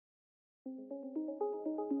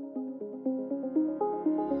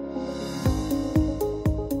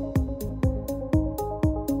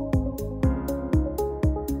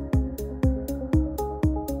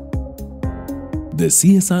The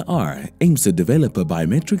CSIR aims to develop a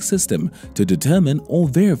biometric system to determine or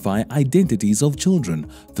verify identities of children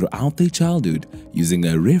throughout their childhood using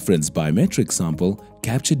a reference biometric sample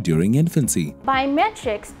captured during infancy.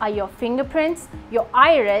 Biometrics are your fingerprints, your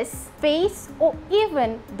iris, face, or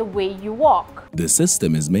even the way you walk. The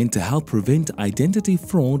system is meant to help prevent identity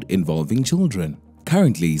fraud involving children.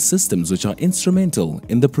 Currently, systems which are instrumental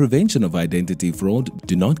in the prevention of identity fraud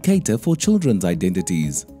do not cater for children's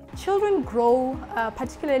identities. Children grow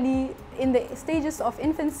particularly in the stages of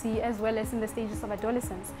infancy as well as in the stages of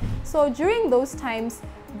adolescence. So during those times,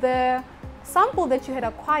 the sample that you had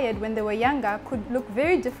acquired when they were younger could look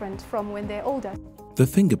very different from when they're older. The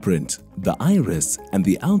fingerprint, the iris, and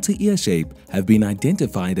the outer ear shape have been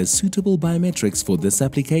identified as suitable biometrics for this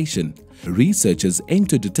application. Researchers aim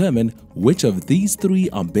to determine which of these three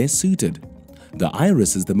are best suited. The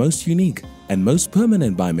iris is the most unique and most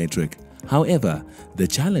permanent biometric. However, the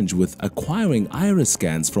challenge with acquiring iris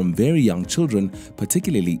scans from very young children,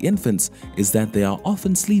 particularly infants, is that they are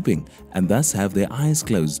often sleeping and thus have their eyes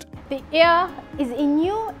closed. The ear is a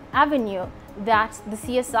new avenue that the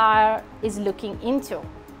CSIR is looking into.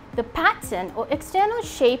 The pattern or external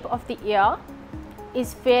shape of the ear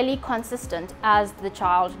is fairly consistent as the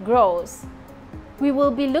child grows. We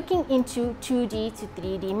will be looking into 2D to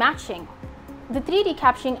 3D matching. The 3D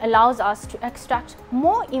capturing allows us to extract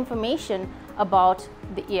more information about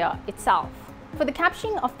the ear itself. For the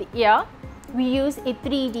capturing of the ear, we use a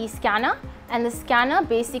 3D scanner, and the scanner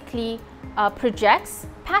basically projects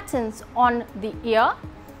patterns on the ear,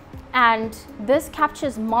 and this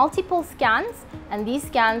captures multiple scans, and these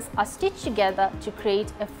scans are stitched together to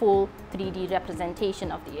create a full 3D representation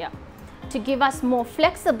of the ear. To give us more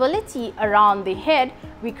flexibility around the head,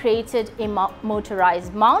 we created a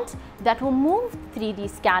motorized mount that will move the 3D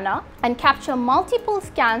scanner and capture multiple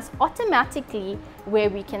scans automatically, where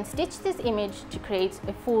we can stitch this image to create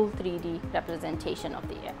a full 3D representation of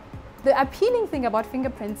the ear. The appealing thing about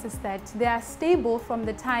fingerprints is that they are stable from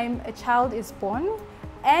the time a child is born,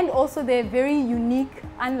 and also they're very unique,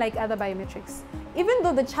 unlike other biometrics. Even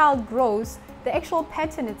though the child grows, the actual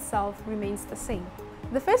pattern itself remains the same.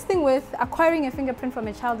 The first thing with acquiring a fingerprint from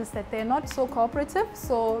a child is that they're not so cooperative,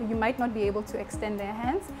 so you might not be able to extend their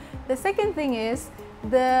hands. The second thing is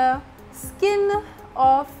the skin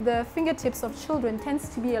of the fingertips of children tends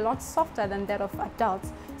to be a lot softer than that of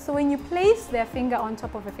adults. So when you place their finger on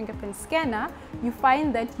top of a fingerprint scanner, you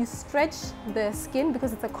find that you stretch the skin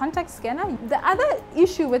because it's a contact scanner. The other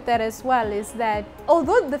issue with that as well is that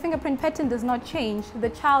although the fingerprint pattern does not change, the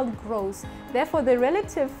child grows. Therefore, the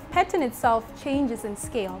relative pattern itself changes in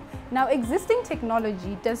scale. Now, existing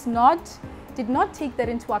technology did not take that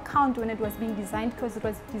into account when it was being designed, because it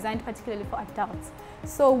was designed particularly for adults.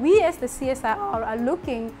 So we as the CSIR are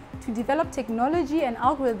looking to develop technology and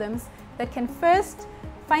algorithms that can first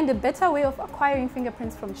find a better way of acquiring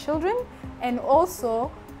fingerprints from children, and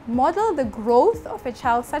also model the growth of a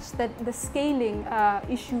child such that the scaling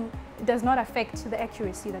issue does not affect the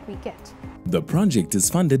accuracy that we get. The project is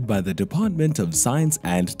funded by the Department of Science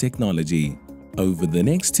and Technology. Over the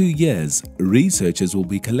next 2 years, researchers will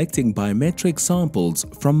be collecting biometric samples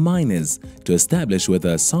from minors to establish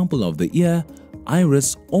whether a sample of the ear,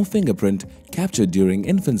 iris, or fingerprint captured during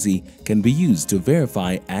infancy can be used to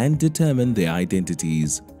verify and determine their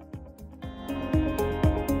identities.